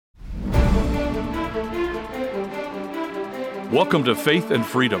Welcome to Faith and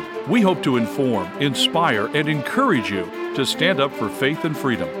Freedom. We hope to inform, inspire, and encourage you to stand up for faith and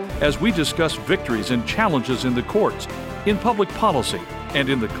freedom as we discuss victories and challenges in the courts, in public policy, and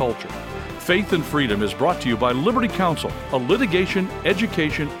in the culture. Faith and Freedom is brought to you by Liberty Counsel, a litigation,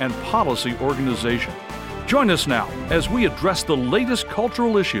 education, and policy organization. Join us now as we address the latest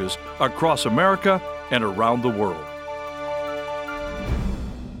cultural issues across America and around the world.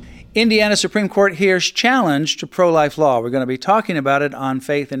 Indiana Supreme Court hears challenge to pro-life law. We're going to be talking about it on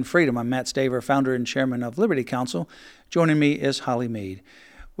Faith and Freedom. I'm Matt Staver, founder and chairman of Liberty Counsel. Joining me is Holly Mead.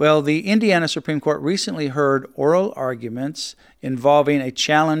 Well, the Indiana Supreme Court recently heard oral arguments involving a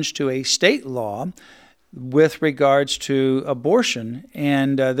challenge to a state law with regards to abortion,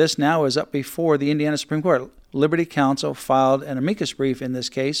 and this now is up before the Indiana Supreme Court. Liberty Counsel filed an amicus brief in this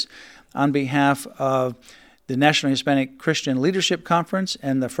case on behalf of the National Hispanic Christian Leadership Conference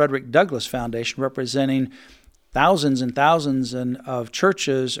and the Frederick Douglass Foundation, representing thousands and thousands of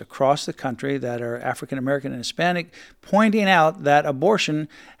churches across the country that are African American and Hispanic, pointing out that abortion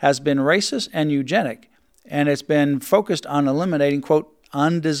has been racist and eugenic, and it's been focused on eliminating, quote,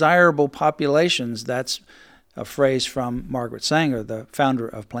 undesirable populations. That's a phrase from Margaret Sanger, the founder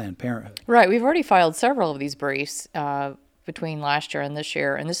of Planned Parenthood. Right. We've already filed several of these briefs between last year and this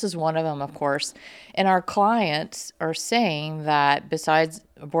year, and this is one of them, of course. And our clients are saying that besides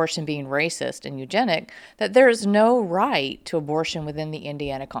abortion being racist and eugenic, that there is no right to abortion within the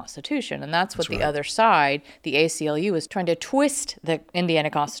Indiana Constitution. And that's what the other side, the ACLU, is trying to twist the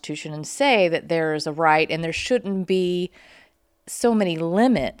Indiana Constitution and say that there is a right and there shouldn't be so many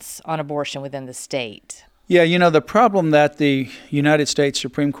limits on abortion within the state. Yeah, you know, the problem that the United States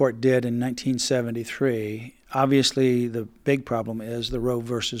Supreme Court did in 1973, obviously the big problem is the Roe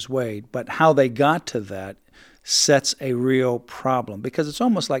versus Wade, but how they got to that sets a real problem because it's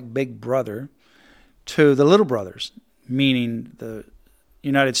almost like Big Brother to the little brothers, meaning the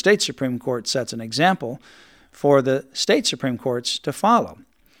United States Supreme Court sets an example for the state Supreme Courts to follow.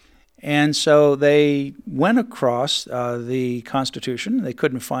 And so they went across the Constitution. They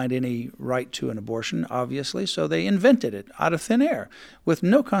couldn't find any right to an abortion, obviously, so they invented it out of thin air with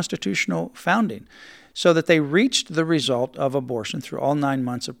no constitutional founding, so that they reached the result of abortion through all 9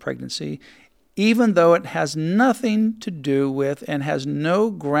 months of pregnancy, even though it has nothing to do with and has no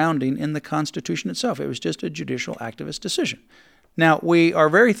grounding in the Constitution itself. It was just a judicial activist decision. Now, we are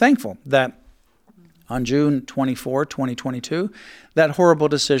very thankful that on June 24, 2022, that horrible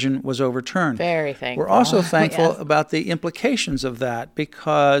decision was overturned. Very thankful. We're also thankful about the implications of that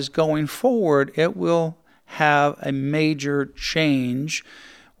because going forward, it will have a major change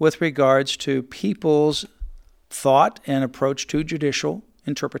with regards to people's thought and approach to judicial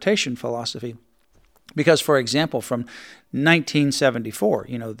interpretation philosophy. Because, for example, from 1974,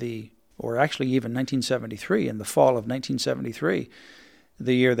 or actually even 1973, in the fall of 1973,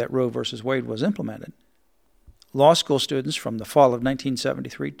 the year that Roe versus Wade was implemented, law school students from the fall of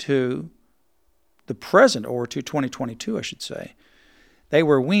 1973 to the present, or to 2022, I should say, they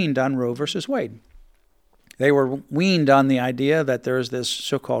were weaned on Roe versus Wade. They were weaned on the idea that there is this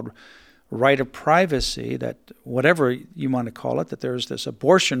so-called right of privacy, that whatever you want to call it, that there's this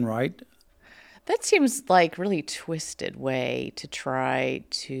abortion right. That seems like a really twisted way to try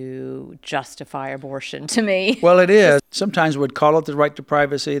to justify abortion to me. Well, it is. Sometimes would call it the right to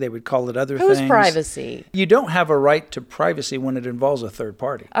privacy. They would call it other things. Whose privacy? You don't have a right to privacy when it involves a third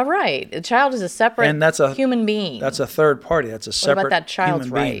party. A right. A child is a separate human being. That's a third party. That's a separate human being. What about that child's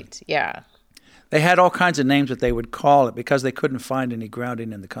right? Yeah. They had all kinds of names that they would call it because they couldn't find any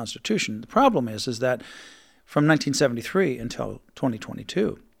grounding in the Constitution. The problem is that from 1973 until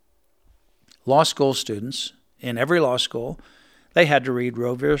 2022, law school students in every law school, they had to read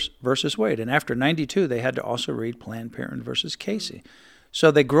Roe versus Wade. And after 92, they had to also read Planned Parenthood versus Casey.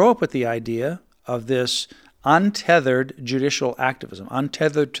 So they grow up with the idea of this untethered judicial activism,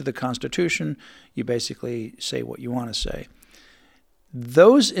 untethered to the Constitution. You basically say what you want to say.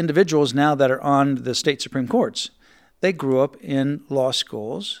 Those individuals now that are on the state Supreme Courts, they grew up in law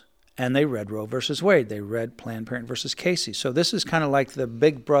schools and they read Roe versus Wade. They read Planned Parenthood versus Casey. So this is kind of like the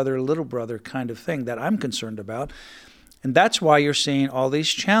big brother, little brother kind of thing that I'm concerned about. And that's why you're seeing all these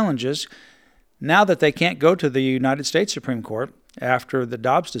challenges now that they can't go to the United States Supreme Court after the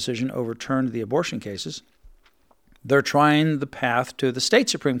Dobbs decision overturned the abortion cases. They're trying the path to the state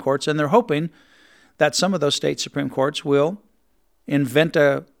Supreme Courts, and they're hoping that some of those state Supreme Courts will invent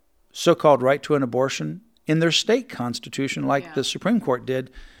a so-called right to an abortion in their state constitution like the Supreme Court did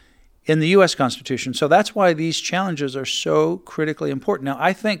in the U.S. Constitution. So that's why these challenges are so critically important. Now,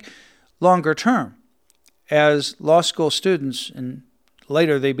 I think longer term, as law school students and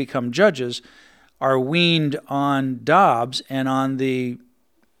later they become judges, are weaned on Dobbs and on the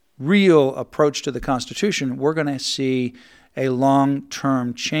real approach to the Constitution, we're going to see a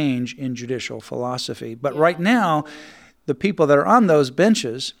long-term change in judicial philosophy. But right now, the people that are on those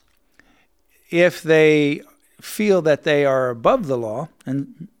benches, if they feel that they are above the law,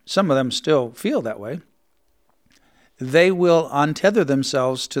 and some of them still feel that way, they will untether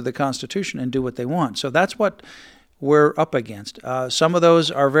themselves to the Constitution and do what they want. So that's what we're up against. Some of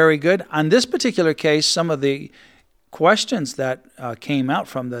those are very good. On this particular case, some of the questions that came out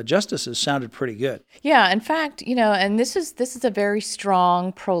from the justices sounded pretty good. Yeah, in fact, and this is a very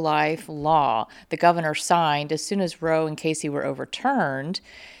strong pro-life law the governor signed as soon as Roe and Casey were overturned.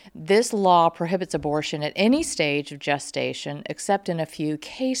 This law prohibits abortion at any stage of gestation except in a few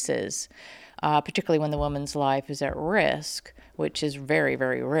cases, particularly when the woman's life is at risk, which is very,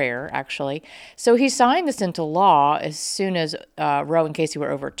 very rare, actually. So he signed this into law as soon as Roe and Casey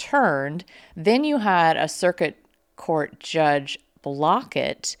were overturned. Then you had a circuit court judge block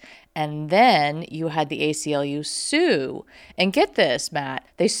it, and then you had the ACLU sue. And get this, Matt,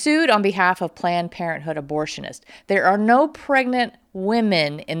 they sued on behalf of Planned Parenthood abortionists. There are no pregnant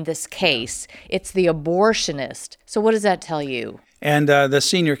women in this case. It's the abortionist. So what does that tell you? And the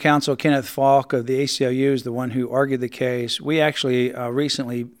senior counsel, Kenneth Falk of the ACLU, is the one who argued the case. We actually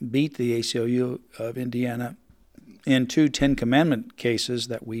recently beat the ACLU of Indiana in 2 Ten Commandment cases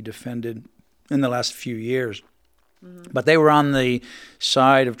that we defended in the last few years. But they were on the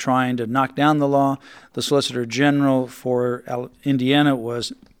side of trying to knock down the law. The Solicitor General for Indiana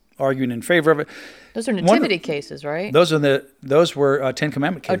was arguing in favor of it. Those are nativity cases, right? Those were Ten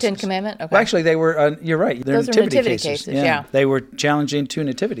Commandment cases. Oh, Ten Commandment? Okay. Well, actually, they were, you're right. They're Those are nativity cases, yeah. They were challenging 2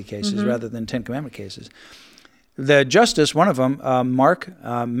 nativity cases rather than 10 Commandment cases. The justice, one of them, Mark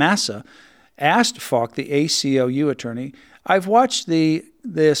Massa, asked Falk, the ACLU attorney, I've watched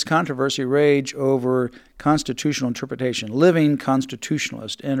this controversy rage over constitutional interpretation, living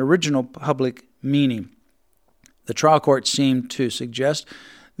constitutionalist, and original public meaning. The trial court seemed to suggest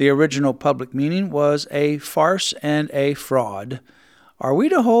the original public meaning was a farce and a fraud. Are we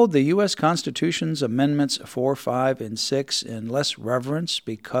to hold the U.S. Constitution's Amendments 4, 5, and 6 in less reverence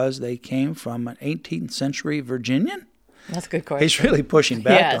because they came from an 18th century Virginian? That's a good question. He's really pushing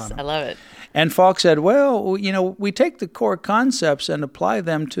back on Yes, him. I love it. And Falk said, well, we take the core concepts and apply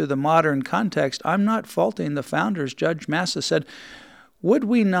them to the modern context. I'm not faulting the founders. Judge Massa said, would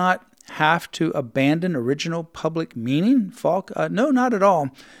we not have to abandon original public meaning? Falk, no, not at all.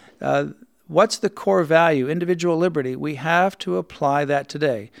 What's the core value? Individual liberty. We have to apply that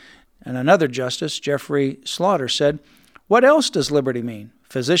today. And another justice, Jeffrey Slaughter, said, what else does liberty mean?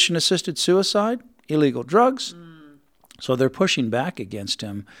 Physician-assisted suicide? Illegal drugs? So they're pushing back against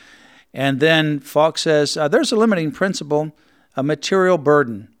him. And then Falk says, there's a limiting principle, a material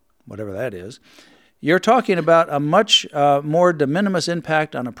burden, whatever that is. You're talking about a much more de minimis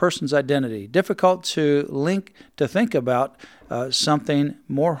impact on a person's identity. Difficult to think about something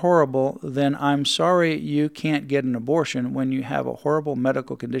more horrible than I'm sorry you can't get an abortion when you have a horrible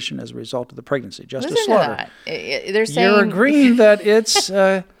medical condition as a result of the pregnancy. Justice Slaughter. They're saying You're agreeing that it's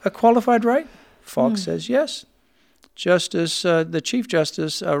a qualified right? Falk says yes. The Chief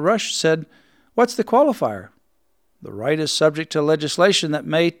Justice Rush said, what's the qualifier? The right is subject to legislation that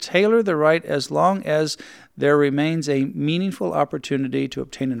may tailor the right as long as there remains a meaningful opportunity to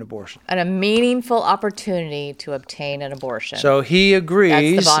obtain an abortion. And a meaningful opportunity to obtain an abortion. So he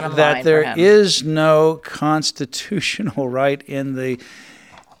agrees that there is no constitutional right in the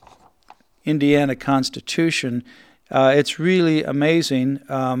Indiana Constitution. It's really amazing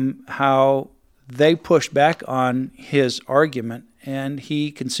how they pushed back on his argument, and he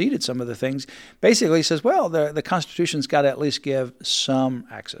conceded some of the things. Basically, he says, well, the Constitution's got to at least give some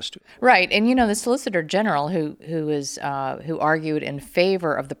access to it. Right. And, the Solicitor General who argued in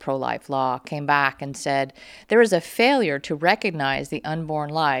favor of the pro-life law came back and said, there is a failure to recognize the unborn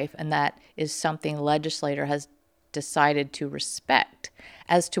life, and that is something the legislator has decided to respect.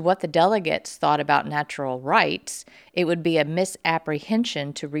 As to what the delegates thought about natural rights, it would be a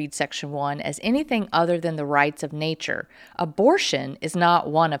misapprehension to read Section 1 as anything other than the rights of nature. Abortion is not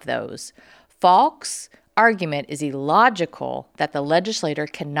one of those. Falk's argument is illogical that the legislator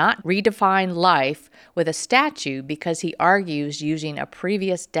cannot redefine life with a statute because he argues using a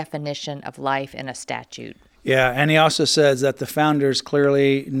previous definition of life in a statute. Yeah, and he also says that the founders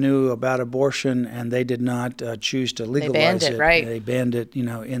clearly knew about abortion and they did not choose to legalize They banned it. Right. They banned it,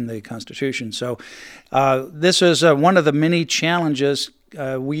 in the Constitution. So this is one of the many challenges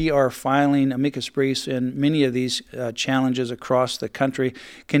We are filing amicus briefs in many of these challenges across the country.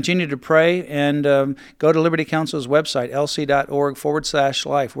 Continue to pray and go to Liberty Counsel's website,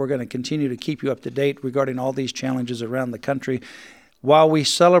 lc.org/life. We're going to continue to keep you up to date regarding all these challenges around the country. While we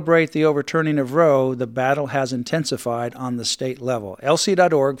celebrate the overturning of Roe, the battle has intensified on the state level.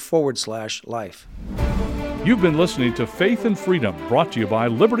 lc.org/life. You've been listening to Faith and Freedom, brought to you by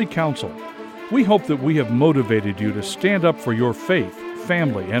Liberty Counsel. We hope that we have motivated you to stand up for your faith,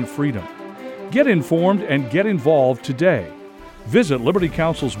 family, and freedom. Get informed and get involved today. Visit Liberty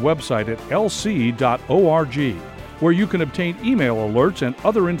Counsel's website at lc.org, where you can obtain email alerts and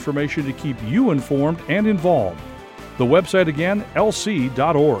other information to keep you informed and involved. The website again,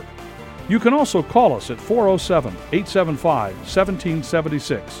 lc.org. You can also call us at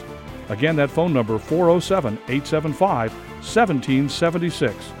 407-875-1776. Again, that phone number,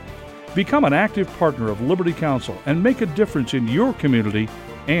 407-875-1776. Become an active partner of Liberty Counsel and make a difference in your community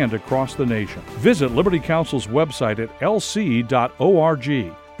and across the nation. Visit Liberty Counsel's website at lc.org.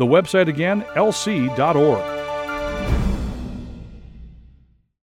 The website again, lc.org.